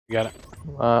You got it.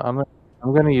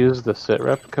 I'm gonna use the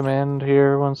sitrep command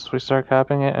here once we start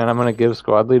capping it, and I'm gonna give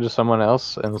squad lead to someone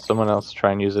else, and someone else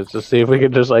try and use it to see if we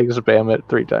can just like spam it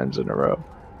 3 times in a row.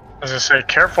 I was gonna say,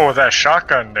 careful with that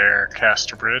shotgun there,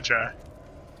 Caster Bridge. I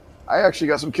actually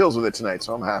got some kills with it tonight,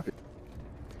 so I'm happy.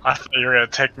 I thought you were gonna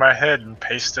take my head and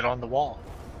paste it on the wall.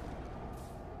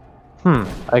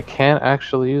 I can't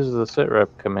actually use the sitrep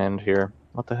command here.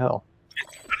 What the hell?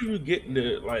 How do you get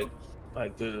the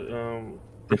like the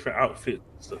different outfits?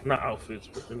 Not outfits,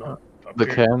 but you know. The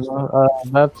camera?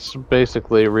 That's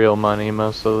basically real money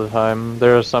most of the time.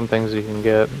 There are some things you can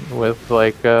get with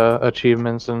like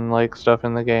achievements and like stuff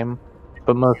in the game,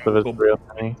 but most of it's real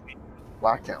money.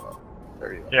 Black camo.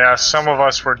 There you go. Yeah, some of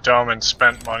us were dumb and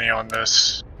spent money on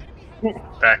this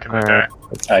back in the day.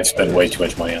 I've spent way too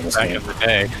much money on this Back game. in the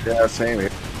day. Yeah, same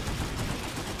here.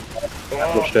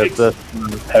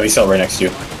 Heavy cell right next to you.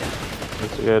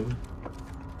 That's good.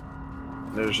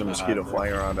 There's a mosquito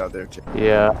flying around out there too.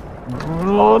 Yeah.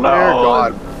 Oh no! Dear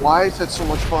God, why is that so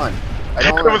much fun? I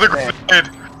don't Hit it with a understand.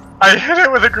 grenade! I hit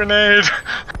it with a grenade!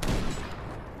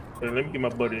 Hey, let me get my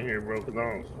buddy in here, bro. Cause I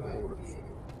don't.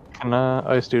 Can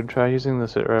Ice Dude try using the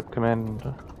sitrep command?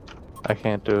 I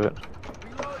can't do it.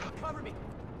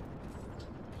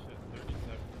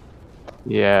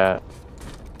 Yeah.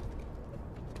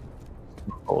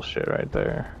 Bullshit right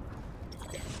there.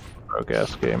 Broke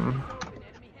ass game.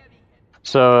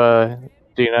 So,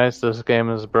 D-Nice, this game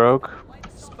is broke,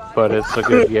 but it's a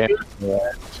good game.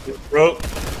 Yeah. Bro.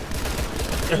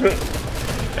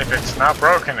 If it's not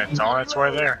broken, it's on its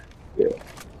way there. Yeah.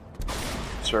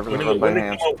 Serving When run by they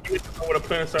hands. come up with a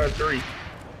Planetside 3.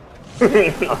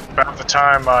 About the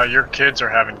time your kids are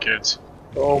having kids.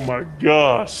 Oh my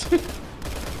gosh.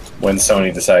 When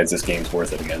Sony decides this game's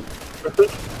worth it again.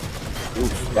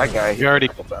 Oof, that guy. You already.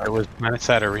 It was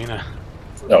Planetside Arena.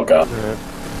 Oh god.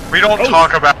 We don't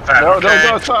talk about that, No, okay?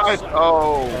 no, side.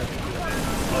 Oh.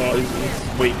 Oh,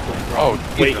 he's waiting for him. Oh,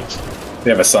 Wait. They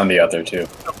have a Sunday out there too.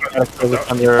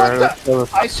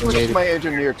 I switched my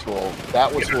engineer tool.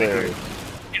 That was hilarious.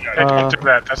 Hey, don't do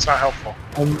that. That's not helpful.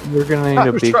 We're gonna need I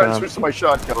a was beacon trying to on switch to my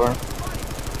shotgun.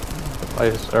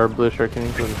 Ice or blue shirt. Can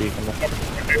you put a beacon up?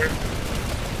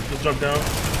 Just jump down.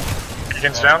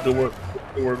 Beacons down? Good work.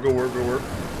 Good work. Good work. Good work.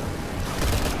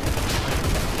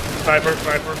 Sniper.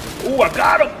 Sniper. Ooh, I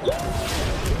got him.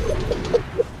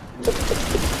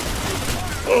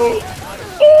 Oh,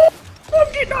 I'm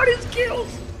getting all these kills.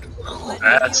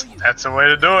 That's the way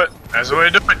to do it. That's the way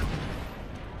to do it.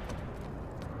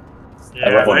 I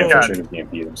love when they they got... trigger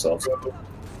EMP themselves.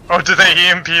 Oh, did they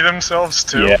EMP themselves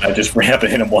too? Yeah, I just ran up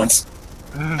and hit him once.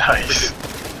 Nice.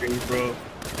 Bro.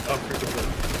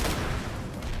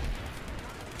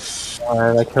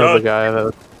 Alright, I killed the guy that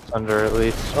was under at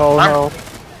least. Oh no!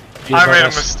 I made a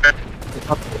mistake.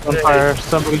 On fire.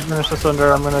 Somebody finish this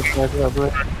under. I'm gonna try to do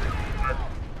it.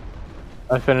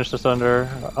 I finished this under.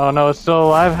 Oh no, it's still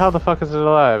alive? How the fuck is it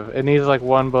alive? It needs like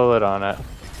 1 bullet on it.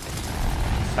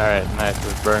 Alright, nice.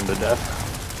 It's burned to death.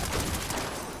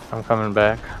 I'm coming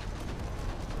back.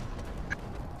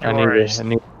 I need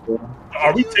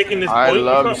Are we taking this? I point?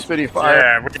 love Spitty Fire.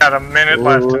 Yeah, we got a minute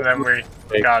left and then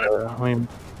we got it. Alright,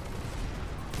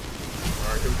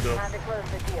 here we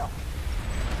go.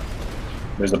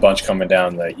 There's a bunch coming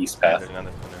down the east path.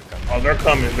 Oh, they're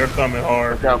coming. They're coming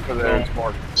hard. Look out for the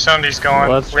smoke. Sunday's going.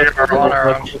 Let's We are on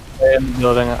our own. stay in the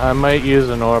building. I might use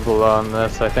an orbital on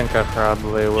this. I think I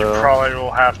probably You will. probably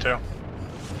will have to.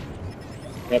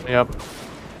 Yep.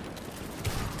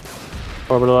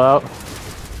 Orbital out.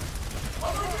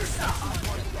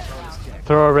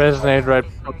 Throw a resonate right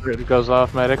before it goes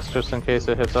off, medics, just in case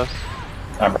it hits us.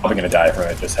 I'm probably gonna die from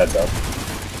it, just heads up.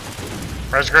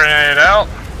 Res grenade out.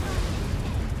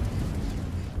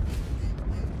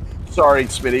 Sorry,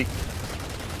 Spitty.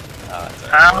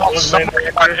 Out.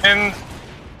 Somebody got in.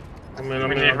 I'm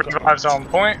We need revives on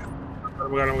point.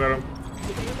 We got him. Got him.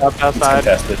 Dropped outside.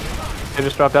 Contested. They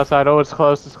just dropped outside. Oh, it's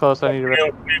close. It's close. I need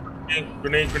to.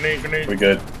 Grenade. We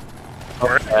good.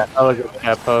 Yeah, I look at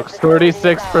that, folks.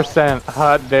 36%.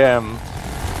 Hot damn.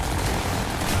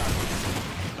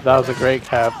 That was a great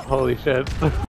cap. Holy shit.